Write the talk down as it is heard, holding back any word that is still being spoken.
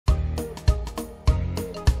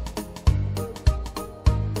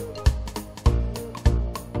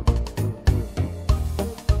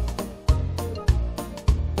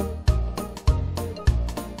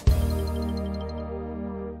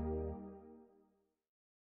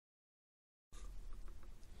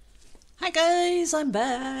guys, I'm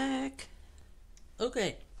back.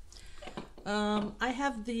 Okay, I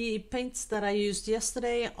have the paints that I used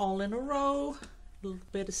yesterday all in a row. A little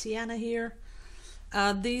bit of sienna here.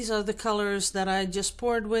 These are the colors that I just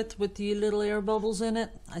poured with the little air bubbles in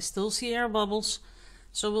it. I still see air bubbles,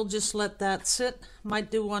 so we'll just let that sit.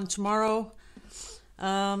 Might do one tomorrow,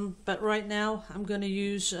 but right now I'm going to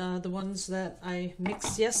use the ones that I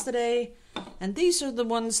mixed yesterday, and these are the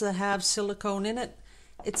ones that have silicone in it.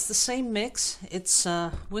 It's the same mix. It's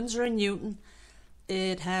Winsor & Newton.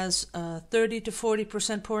 It has 30 to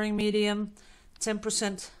 40% pouring medium,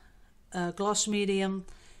 10% gloss medium.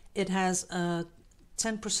 It has 10%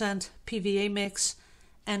 PVA mix,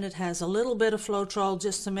 and it has a little bit of Floetrol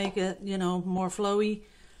just to make it, you know, more flowy.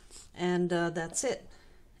 And that's it.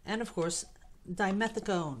 And of course,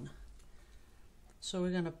 dimethicone. So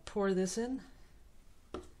we're going to pour this in.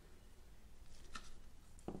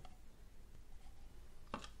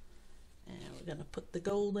 We're going to put the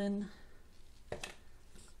gold in,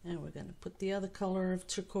 and we're going to put the other color of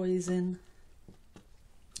turquoise in.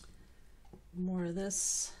 More of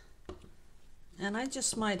this, and I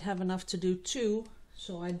just might have enough to do two,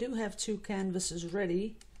 so I do have two canvases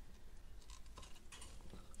ready.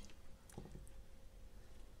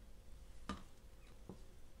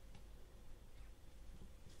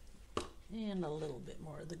 And a little bit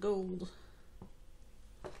more of the gold,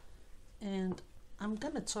 and I'm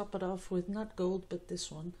going to top it off with not gold but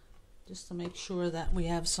this one, just to make sure that we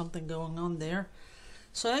have something going on there.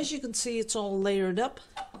 So as you can see, it's all layered up,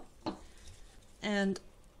 and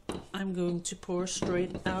I'm going to pour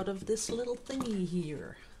straight out of this little thingy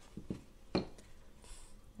here.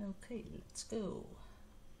 Okay, let's go.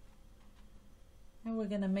 And we're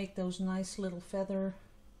going to make those nice little feather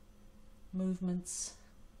movements.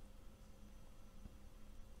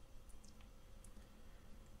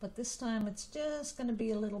 But this time it's just going to be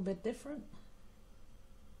a little bit different.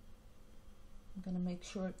 I'm going to make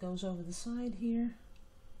sure it goes over the side here.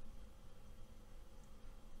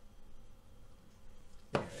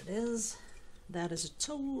 There it is. That is a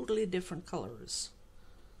totally different colors.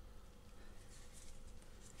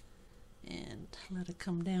 And let it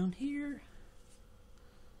come down here.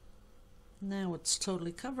 Now it's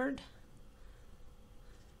totally covered.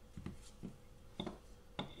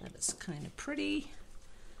 That is kind of pretty.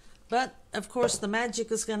 But, of course, the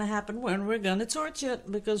magic is going to happen when we're going to torch it,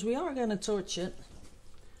 because we are going to torch it.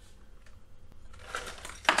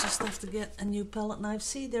 Just have to get a new palette knife.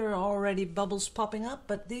 See, there are already bubbles popping up,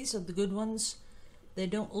 but these are the good ones. They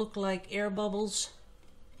don't look like air bubbles,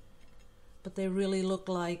 but they really look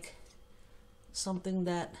like something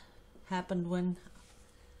that happened when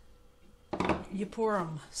you pour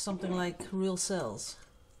them, something like real cells.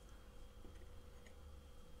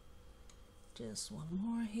 Just one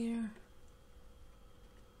more here.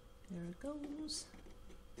 There it goes.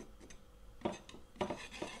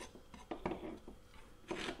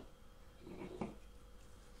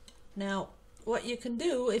 Now, what you can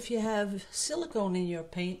do if you have silicone in your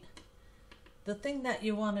paint, the thing that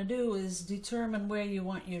you want to do is determine where you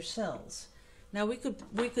want your cells. Now we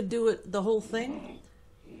could do it the whole thing.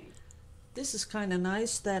 This is kind of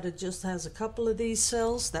nice that it just has a couple of these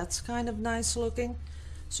cells. That's kind of nice looking.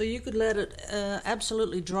 So you could let it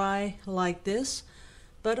absolutely dry like this,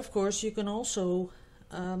 but of course you can also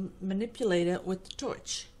manipulate it with the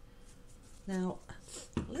torch. Now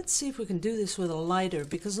let's see if we can do this with a lighter,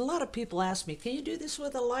 because a lot of people ask me, can you do this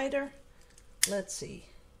with a lighter? Let's see.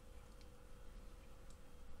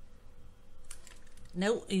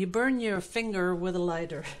 No, you burn your finger with a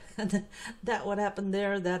lighter. That what happened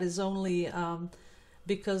there. That is only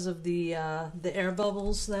because of the air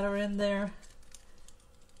bubbles that are in there.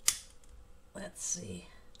 Let's see.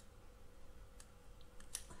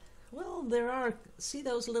 Well, there are, see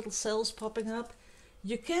those little cells popping up?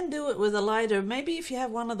 You can do it with a lighter. Maybe if you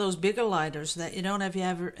have one of those bigger lighters that you don't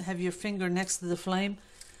have your finger next to the flame.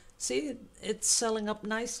 See, it's selling up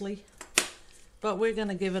nicely. But we're going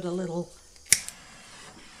to give it a little.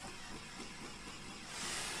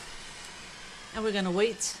 And we're going to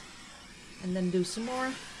wait and then do some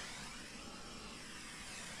more.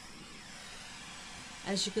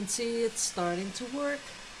 As you can see, it's starting to work.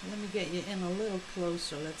 Let me get you in a little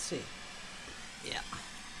closer. Let's see. Yeah.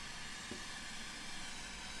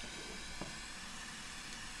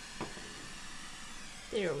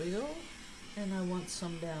 There we go. And I want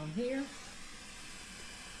some down here.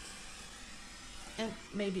 And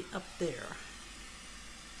maybe up there.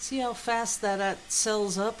 See how fast that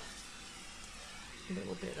cells up? A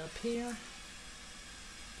little bit up here.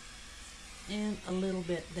 And a little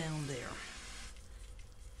bit down there.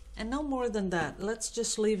 And no more than that. Let's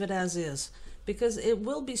just leave it as is. because it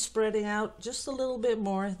will be spreading out just a little bit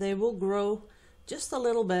more. They will grow just a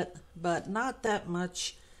little bit, but not that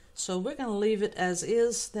much. So we're going to leave it as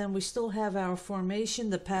is. Then we still have our formation,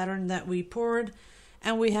 the pattern that we poured,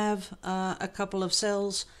 and we have a couple of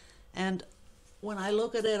cells. And when I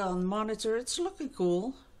look at it on monitor, it's looking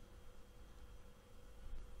cool.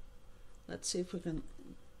 Let's see if we can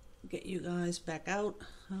get you guys back out.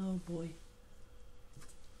 Oh boy.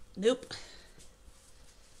 Nope.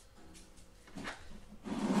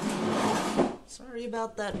 Sorry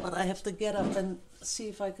about that, but I have to get up and see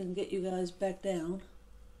if I can get you guys back down.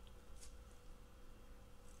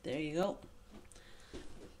 There you go.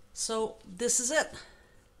 So this is it.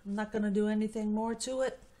 I'm not going to do anything more to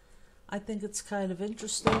it. I think it's kind of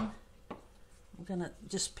interesting. I'm going to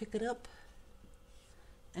just pick it up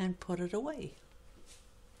and put it away.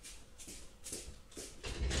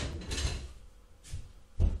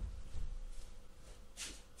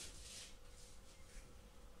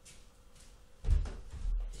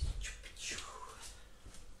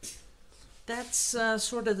 That's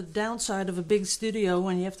sort of the downside of a big studio.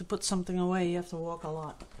 When you have to put something away, you have to walk a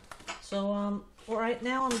lot. So right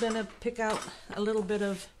now I'm going to pick out a little bit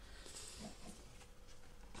of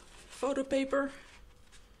photo paper.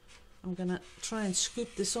 I'm going to try and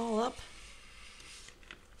scoop this all up.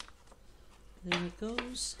 There it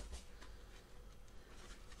goes.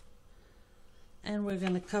 And we're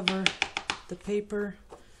going to cover the paper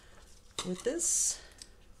with this.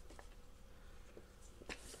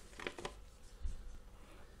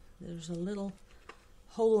 There's a little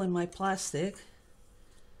hole in my plastic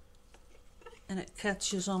and it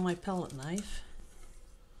catches on my palette knife.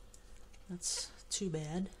 That's too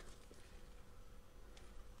bad.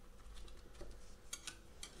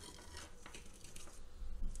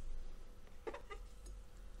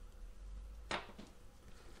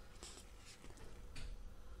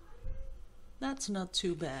 That's not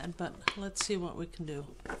too bad, but let's see what we can do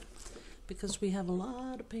because we have a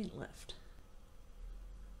lot of paint left.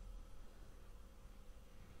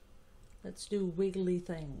 Let's do wiggly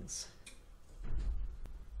things.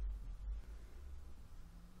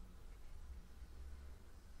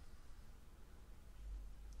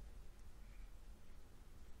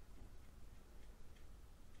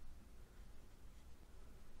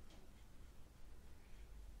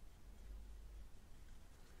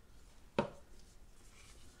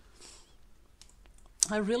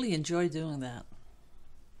 I really enjoy doing that.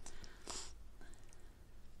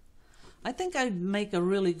 I think I'd make a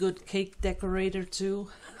really good cake decorator too.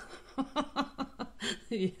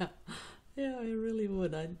 Yeah, I really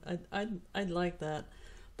would. I'd like that.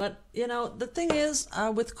 But you know, the thing is,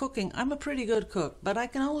 with cooking, I'm a pretty good cook, but I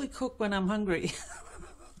can only cook when I'm hungry.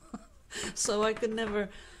 So I could never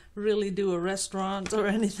really do a restaurant or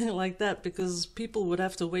anything like that because people would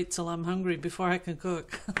have to wait till I'm hungry before I can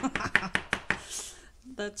cook.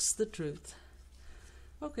 That's the truth.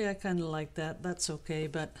 Okay, I kind of like that. That's okay,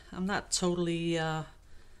 but I'm not totally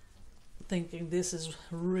thinking this is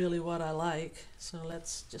really what I like. So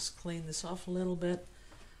let's just clean this off a little bit,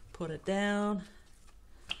 put it down.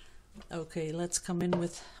 Okay, let's come in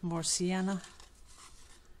with more sienna.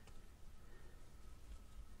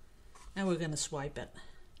 And we're going to swipe it.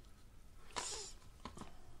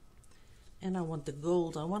 And I want the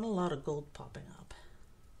gold. I want a lot of gold popping up.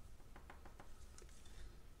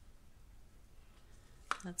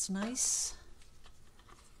 That's nice.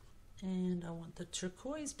 And I want the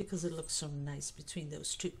turquoise because it looks so nice between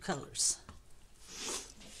those two colors.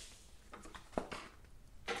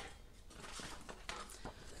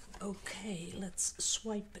 Okay, let's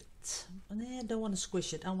swipe it. Nah, I don't want to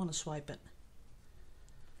squish it. I want to swipe it.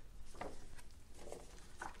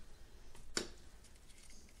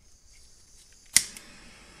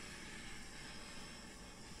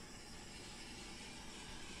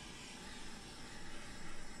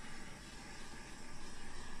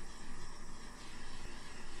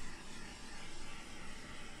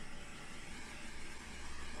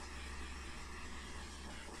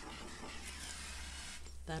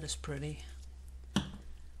 That is pretty.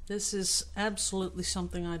 This is absolutely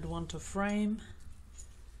something I'd want to frame.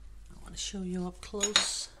 I want to show you up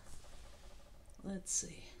close. Let's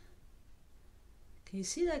see. Can you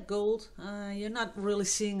see that gold? You're not really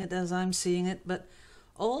seeing it as I'm seeing it, but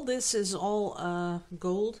all this is all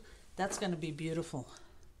gold. That's going to be beautiful.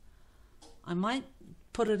 I might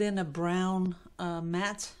put it in a brown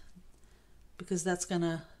matte because that's going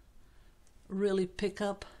to really pick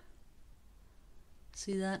up.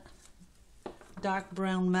 See that? Dark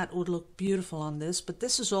brown matte would look beautiful on this, but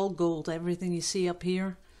this is all gold. Everything you see up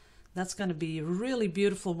here, that's going to be really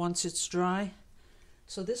beautiful once it's dry.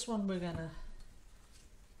 So this one we're going to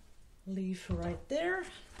leaf right there.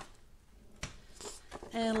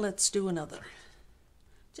 And let's do another.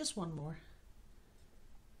 Just one more.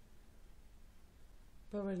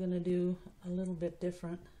 But we're going to do a little bit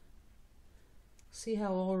different. See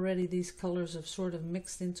how already these colors have sort of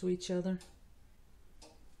mixed into each other?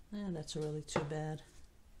 And that's really too bad.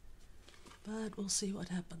 But we'll see what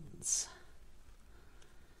happens.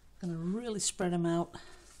 I'm going to really spread them out.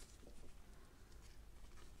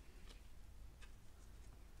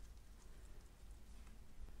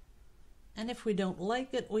 And if we don't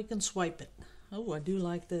like it, we can swipe it. Oh, I do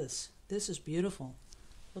like this. This is beautiful.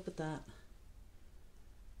 Look at that.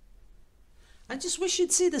 I just wish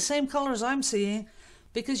you'd see the same colors I'm seeing,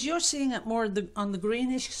 because you're seeing it more on the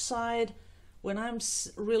greenish side, when I'm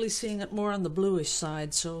really seeing it more on the bluish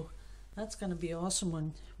side. So that's going to be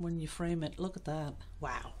awesome when you frame it. Look at that.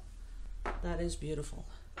 Wow. That is beautiful.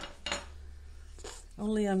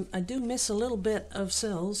 Only I do miss a little bit of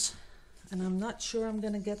cells, and I'm not sure I'm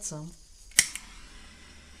going to get some.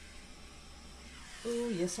 Oh,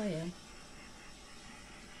 yes I am.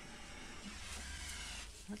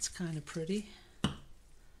 That's kind of pretty. I'll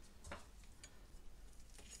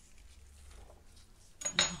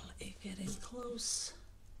get in close.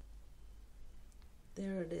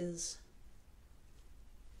 There it is.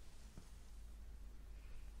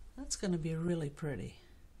 That's going to be really pretty.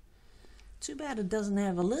 Too bad it doesn't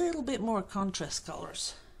have a little bit more contrast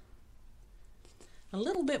colors. A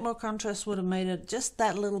little bit more contrast would have made it just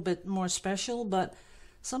that little bit more special, but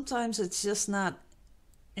sometimes it's just not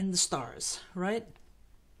in the stars, right?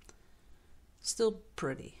 Still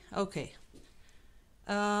pretty. Okay.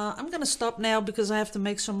 I'm going to stop now because I have to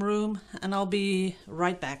make some room, and I'll be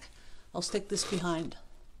right back. I'll stick this behind.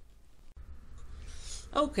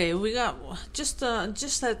 Okay, we got just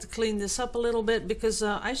had to clean this up a little bit because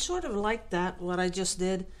I sort of like that, what I just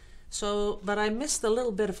did. So, but I missed a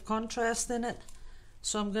little bit of contrast in it.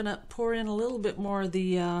 So I'm going to pour in a little bit more of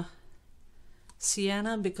the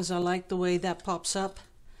sienna because I like the way that pops up.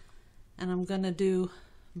 And I'm going to do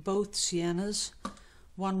both siennas,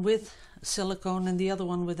 one with silicone and the other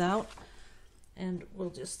one without. And we'll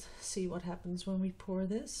just see what happens when we pour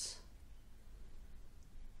this.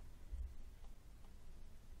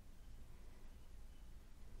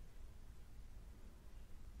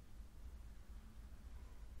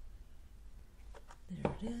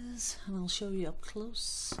 There it is, and I'll show you up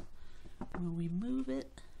close when we move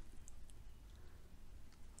it.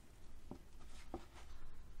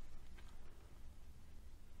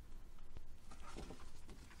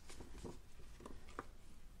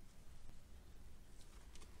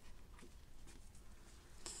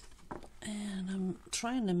 And I'm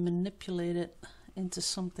trying to manipulate it into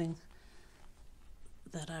something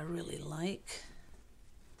that I really like.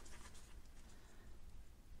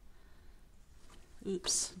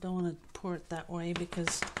 Oops, don't want to pour it that way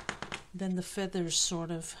because then the feathers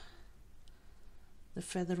sort of, the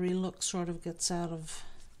feathery look sort of gets out of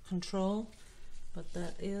control, but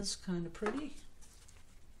that is kind of pretty.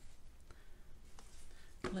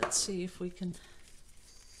 Let's see if we can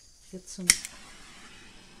get some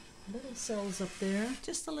little cells up there,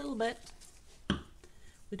 just a little bit.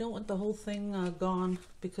 We don't want the whole thing gone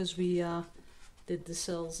because we did the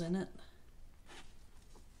cells in it.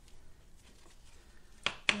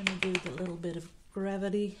 I'm going to do the little bit of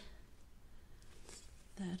gravity.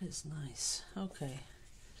 That is nice. Okay,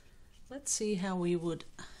 let's see how we would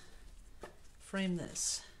frame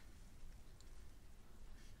this.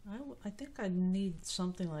 I think I need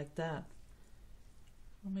something like that.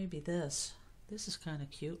 Or maybe this. This is kind of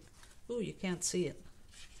cute. Ooh, you can't see it.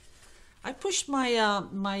 I pushed my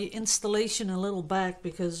my installation a little back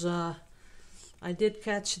because I did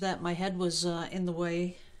catch that my head was in the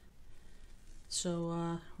way.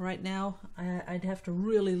 So right now I'd have to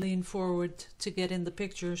really lean forward to get in the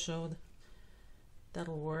picture, so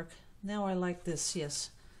that'll work. Now I like this,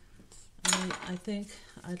 yes. I think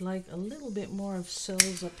I'd like a little bit more of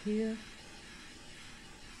cells up here.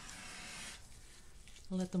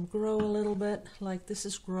 Let them grow a little bit, like this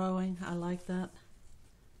is growing. I like that.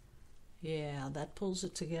 Yeah, that pulls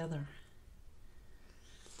it together.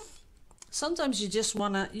 Sometimes you just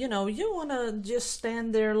want to, you want to just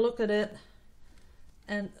stand there, look at it,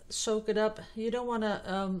 and soak it up. You don't want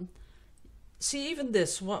to see even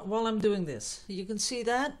this while I'm doing this. You can see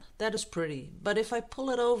that is pretty, but if I pull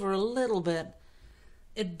it over a little bit,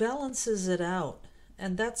 it balances it out,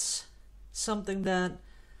 and that's something that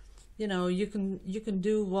you can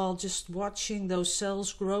do while just watching those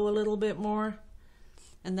cells grow a little bit more,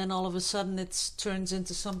 and then all of a sudden it turns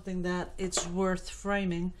into something that it's worth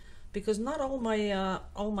framing. Because not all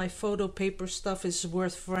my photo paper stuff is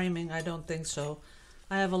worth framing. I don't think so.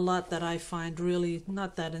 I have a lot that I find really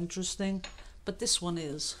not that interesting, but this one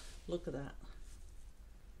is. Look at that.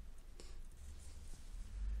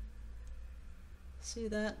 See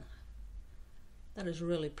that? That is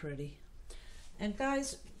really pretty. And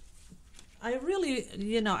guys, I really,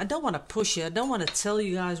 I don't want to push you. I don't want to tell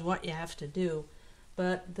you guys what you have to do.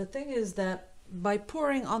 But the thing is that by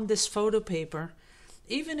pouring on this photo paper,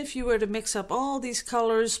 even if you were to mix up all these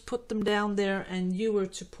colors, put them down there, and you were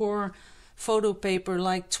to pour photo paper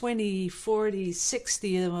like 20, 40,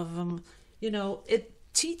 60 of them, it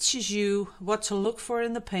teaches you what to look for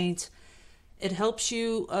in the paint. It helps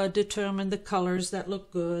you determine the colors that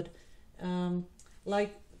look good.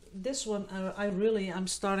 Like this one, I'm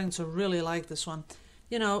starting to really like this one.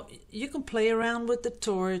 You can play around with the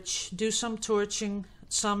torch, do some torching,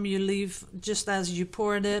 some you leave just as you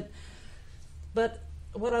poured it. But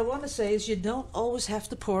what I want to say is you don't always have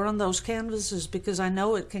to pour on those canvases, because I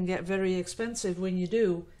know it can get very expensive when you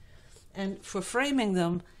do. And for framing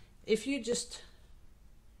them, if you just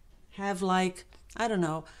have like, I don't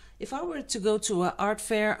know, if I were to go to an art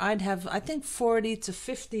fair, I'd have, I think, 40 to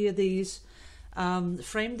 50 of these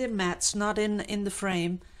framed in mats, not in the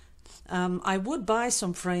frame. I would buy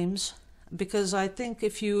some frames, because I think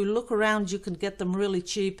if you look around you can get them really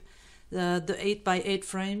cheap, the 8x8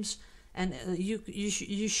 frames, and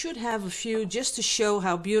you should have a few just to show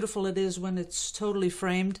how beautiful it is when it's totally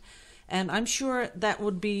framed. And I'm sure that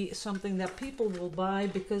would be something that people will buy,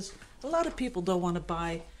 because a lot of people don't want to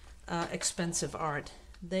buy expensive art.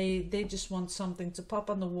 They just want something to pop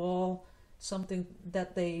on the wall, something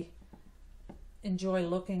that they enjoy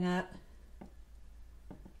looking at.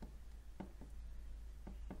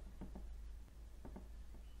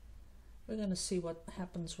 We're going to see what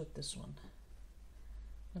happens with this one.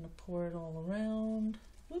 I'm going to pour it all around.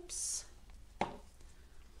 Whoops.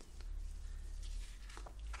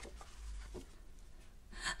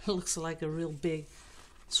 Looks like a real big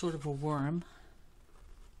sort of a worm.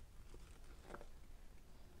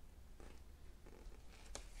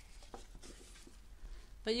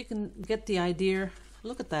 But you can get the idea.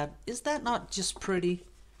 Look at that. Is that not just pretty?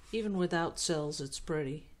 Even without cells, it's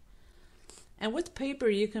pretty. And with paper,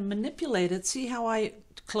 you can manipulate it. See how I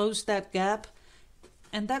closed that gap?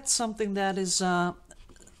 And that's something that is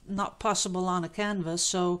not possible on a canvas.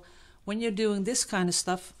 So when you're doing this kind of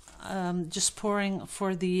stuff, just pouring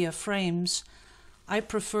for the frames, I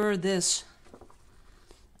prefer this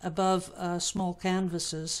above small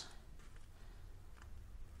canvases.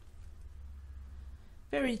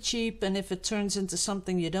 Very cheap, and if it turns into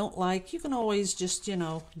something you don't like, you can always just,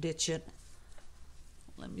 ditch it.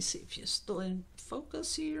 Let me see if you're still in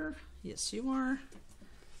focus here. Yes, you are.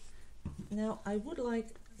 Now, I would like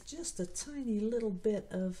just a tiny little bit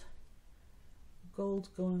of gold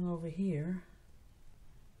going over here.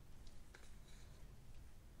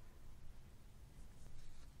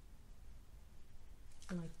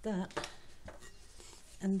 Like that.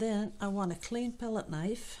 And then I want a clean palette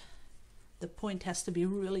knife. The point has to be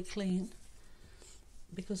really clean,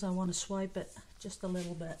 because I want to swipe it just a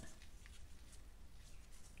little bit.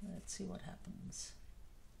 Let's see what happens.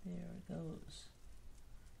 There it goes.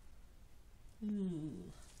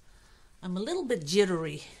 Ooh. I'm a little bit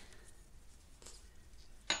jittery.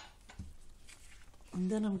 And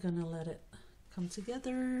then I'm going to let it come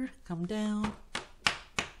together, come down.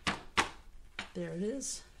 There it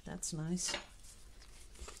is. That's nice.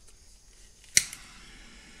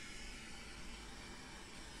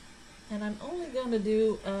 And I'm only going to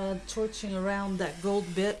do torching around that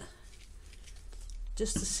gold bit,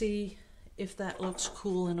 just to see if that looks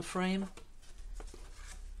cool in a frame.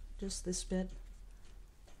 Just this bit.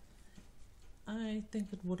 I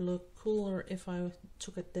think it would look cooler if I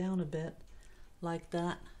took it down a bit, like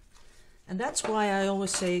that. And that's why I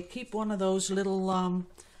always say keep one of those little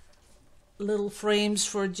frames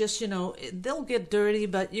for just, they'll get dirty,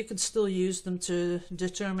 but you can still use them to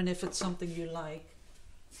determine if it's something you like.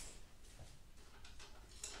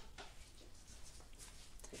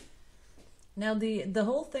 Now the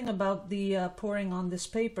whole thing about the pouring on this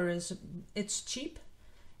paper is it's cheap.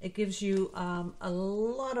 It gives you a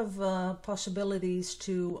lot of possibilities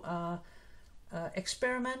to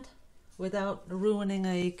experiment without ruining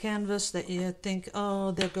a canvas that you think,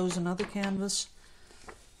 oh, there goes another canvas.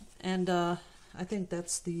 And I think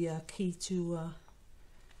that's the key to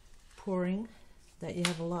pouring, that you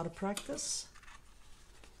have a lot of practice.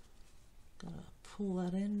 Gonna pull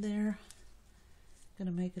that in there.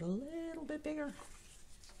 Gonna make it a little bit bigger.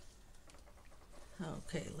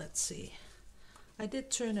 Okay, let's see. I did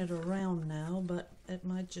turn it around now, but it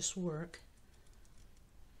might just work.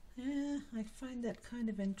 Yeah, I find that kind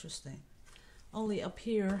of interesting. Only up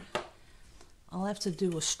here I'll have to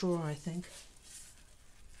do a straw, I think.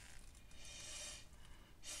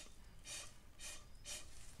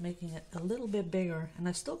 Making it a little bit bigger, and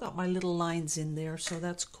I still got my little lines in there, so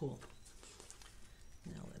that's cool.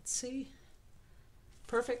 Now let's see.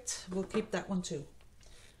 Perfect. We'll keep that one too.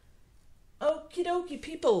 Okie dokie,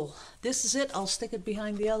 people. This is it. I'll stick it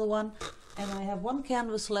behind the other one. And I have one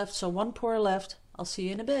canvas left, so one pour left. I'll see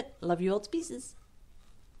you in a bit. Love you all to pieces.